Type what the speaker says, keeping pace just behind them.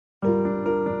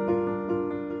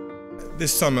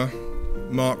This summer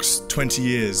marks 20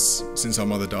 years since our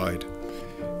mother died,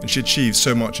 and she achieved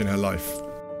so much in her life.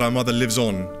 Our mother lives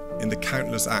on in the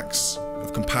countless acts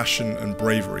of compassion and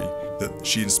bravery that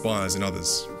she inspires in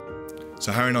others.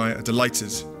 So Harry and I are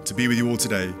delighted to be with you all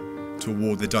today to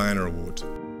award the Diana Award.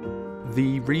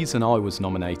 The reason I was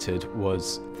nominated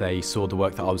was they saw the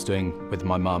work that I was doing with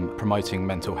my mum, promoting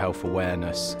mental health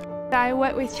awareness. I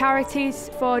work with charities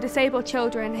for disabled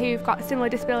children who've got similar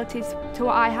disabilities to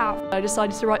what I have. I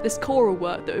decided to write this choral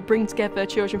work that would bring together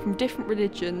children from different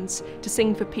religions to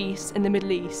sing for peace in the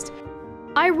Middle East.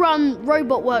 I run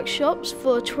robot workshops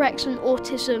for Tourette's and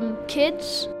autism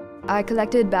kids. I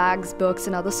collected bags, books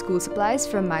and other school supplies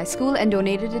from my school and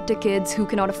donated it to kids who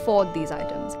cannot afford these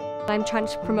items. I'm trying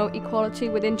to promote equality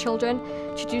within children,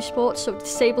 to do sports so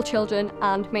disabled children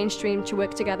and mainstream to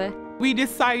work together. We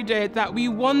decided that we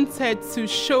wanted to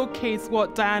showcase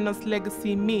what Diana's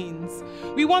legacy means.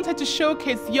 We wanted to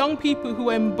showcase young people who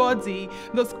embody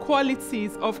those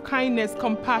qualities of kindness,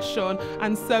 compassion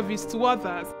and service to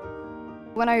others.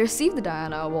 When I received the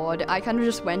Diana Award, I kind of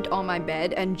just went on my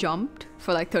bed and jumped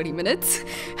for like 30 minutes.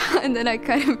 And then I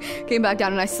kind of came back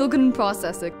down and I still couldn't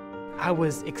process it. I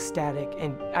was ecstatic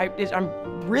and I'm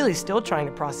really still trying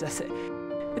to process it.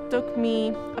 It took me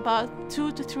about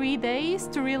 2 to 3 days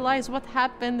to realize what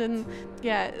happened, and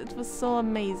yeah, it was so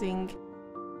amazing.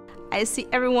 I see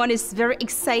everyone is very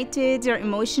excited, they're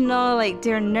emotional, like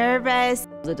they're nervous.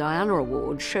 The Diana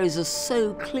Award shows us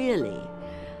so clearly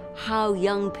how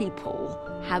young people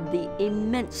have the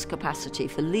immense capacity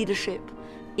for leadership,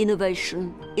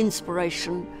 innovation,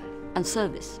 inspiration, and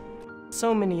service.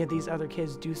 So many of these other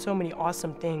kids do so many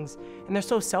awesome things, and they're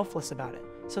so selfless about it.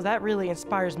 So that really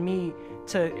inspires me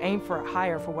to aim for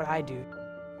higher for what I do.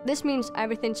 This means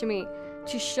everything to me,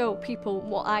 to show people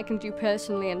what I can do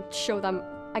personally and show them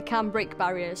I can break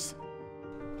barriers.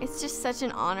 It's just such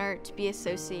an honor to be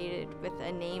associated with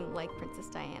a name like Princess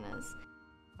Diana's.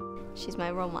 She's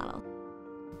my role model.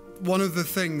 One of the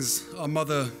things our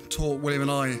mother taught William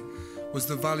and I was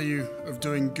the value of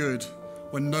doing good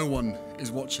when no one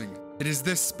is watching. It is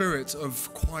this spirit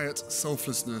of quiet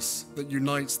selflessness that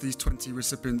unites these 20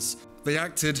 recipients. They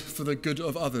acted for the good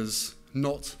of others,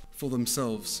 not for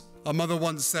themselves. Our mother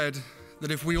once said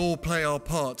that if we all play our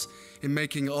part in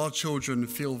making our children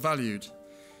feel valued,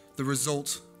 the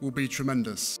result will be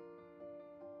tremendous.